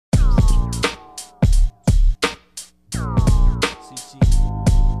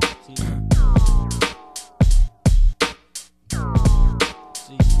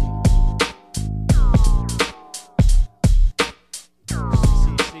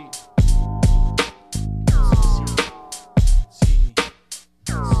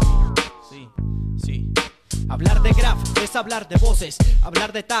es hablar de voces,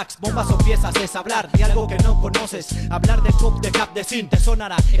 hablar de tags, bombas o piezas, es hablar de algo que no conoces. Hablar de cop, de cap, de sin, te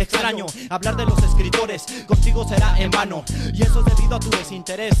sonará extraño. Hablar de los escritores, contigo será en vano. Y eso es debido a tu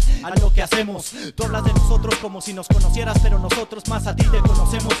desinterés, a lo que hacemos. Tú hablas de nosotros como si nos conocieras, pero nosotros más a ti te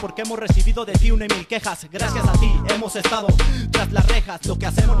conocemos, porque hemos recibido de ti 1,000 quejas. Gracias a ti hemos estado tras las rejas. Lo que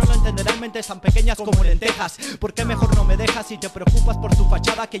hacemos no lo entenderán mentes tan pequeñas como lentejas. ¿Por qué mejor no me dejas si te preocupas por tu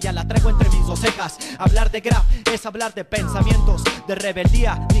fachada, que ya la traigo entre mis dos cejas? Hablar de graf es hablar de pensamientos, de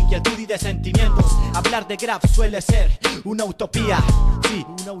rebeldía, de inquietud y de sentimientos. Hablar de graf suele ser una utopía. Sí,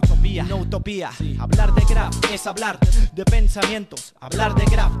 una utopía, una utopía. Sí. Hablar de graf es hablar de pensamientos. Hablar de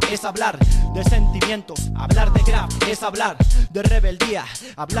graf es hablar de sentimientos. Hablar de graf es hablar de rebeldía.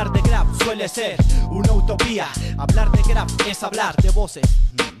 Hablar de graf suele ser una utopía. Hablar de graf es hablar de voces.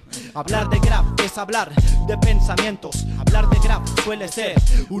 Hablar de graf es hablar de pensamientos. Hablar de graf suele ser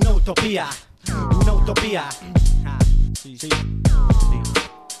una utopía. Una utopía. Sí, sí, sí.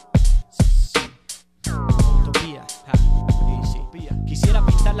 Utopía. Quisiera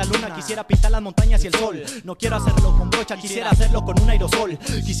pintar la luna, quisiera pintar las montañas y el sol. No quiero hacerlo con brocha, quisiera hacerlo con un aerosol.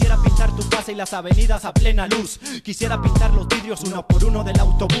 Quisiera pintar tu casa y las avenidas a plena luz. Quisiera pintar los vidrios uno por uno del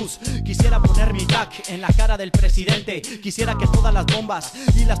autobús. Quisiera poner mi tag en la cara del presidente. Quisiera que todas las bombas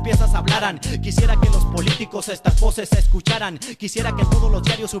y las piezas hablaran. Quisiera que los políticos estas voces se escucharan. Quisiera que todos los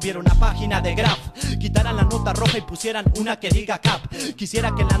diarios hubiera una página de graf. Quitaran la nota roja y pusieran una que diga cap.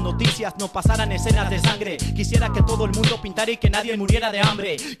 Quisiera que en las noticias no pasaran escenas de sangre. Quisiera que todo el mundo pintara y que nadie muriera de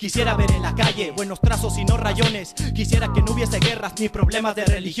hambre. Quisiera ver en la calle buenos trazos y no rayones. Quisiera que no hubiese guerras ni problemas de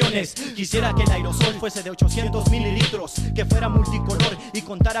religiones. Quisiera que el aerosol fuese de 800 mililitros, que fuera multicolor y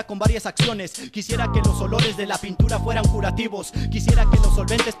contara con varias acciones. Quisiera que los olores de la pintura fueran curativos. Quisiera que los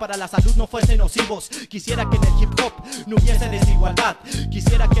solventes para la salud no fuesen nocivos. Quisiera que en el hip hop no hubiese desigualdad.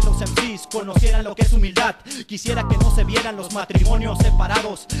 Quisiera que los MCs conocieran lo que es humildad. Quisiera que no se vieran los matrimonios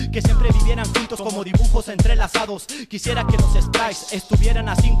separados, que siempre vivieran juntos como dibujos entrelazados. Quisiera que los sprites estuvieran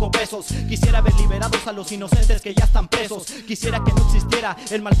a 5 pesos. Quisiera ver liberados a los inocentes que ya están presos. Quisiera que no existiera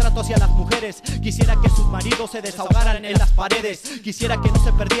el maltrato hacia las mujeres. Quisiera que sus maridos se desahogaran en las paredes. Quisiera que no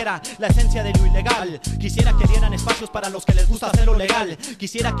se perdiera la esencia de lo ilegal. Quisiera que dieran espacios para los que les gusta hacerlo legal.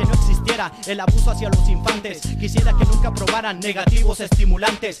 Quisiera que no existiera el abuso hacia los infantes. Quisiera que nunca probaran negativos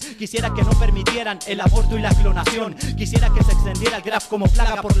estimulantes. Quisiera que no permitieran el aborto y la clonación. Quisiera que se extendiera el graf como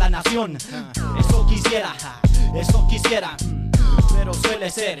plaga por la nación. Eso quisiera, pero suele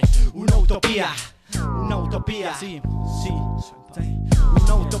ser una utopía. Una utopía, sí, sí,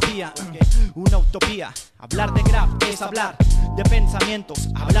 una utopía, una utopía. Hablar de graf es hablar de pensamientos.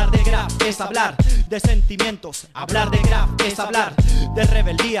 Hablar de graf es hablar de sentimientos. Hablar de graf es hablar de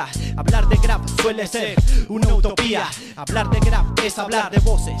rebeldía. Hablar de graf suele ser una utopía. Hablar de graf es hablar de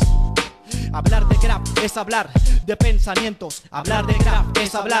voces. Hablar de graf es hablar de pensamientos. Hablar de graf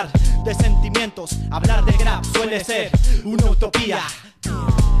es hablar de sentimientos. Hablar de graf suele ser una utopía.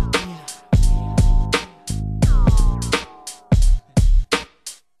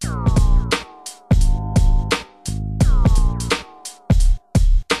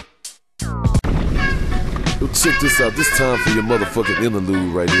 Check this out, this time for your motherfucking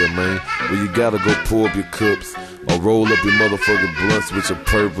interlude right here, man. Where you gotta go pour up your cups or roll up your motherfucking blunts with your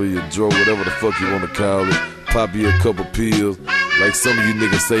purple, your draw, whatever the fuck you wanna call it. Pop you a couple pills, like some of you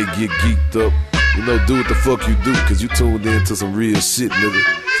niggas say, get geeked up. You know, do what the fuck you do, cause you tuned in to some real shit, nigga.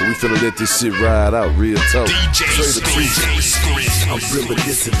 So we finna let this shit ride out, real talk. I'm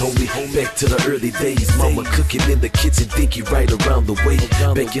reminiscing, homie, back to the early days. Mama cooking in the kitchen, Dinky right around the way.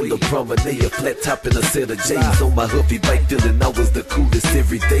 Back in the promenade, a flat top and a set of J's. On my Huffy bike, feeling I was the coolest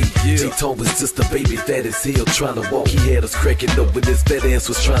every day. J-Tone was just a baby, fat as hell, trying to walk. He had us cracking up when his fat ass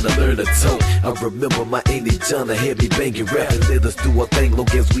was trying to learn to talk. I remember my auntie Jonna had me banging rap and let us do our thing long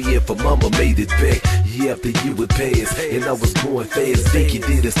as we here for mama made it back. Year after year would pass, and I was going fast. Dinky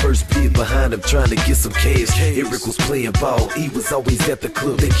did his first bid behind him, trying to get some cash. Eric was playing ball, he was always at the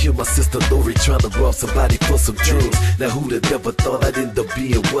club. They killed my sister Lori, trying to rob somebody for some drugs. Now who'd have ever thought I'd end up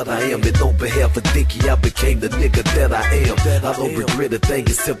being what I am? And on behalf of Dinky, I became the nigga that I am. I don't regret a thing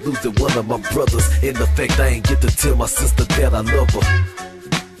except losing one of my brothers, and the fact I ain't get to tell my sister that I love her.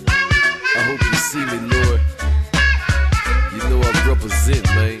 I hope you see me, Lord. You know I represent,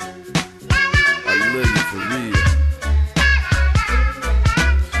 man. I love you for real.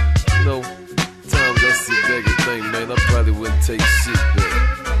 You know, times I sit back and think, man, I probably wouldn't take shit back.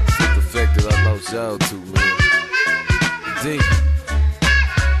 Except the fact that I lost y'all too, man. Dink,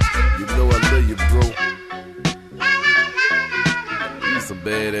 you know I love you, bro. You some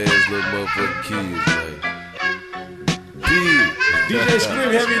badass little motherfucking kids, man. Big. DJ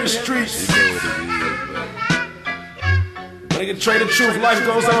Scream heavy in the streets. You know what it is, man. Nigga, Trade the Truth, life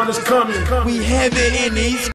goes on, it's coming. We have it in these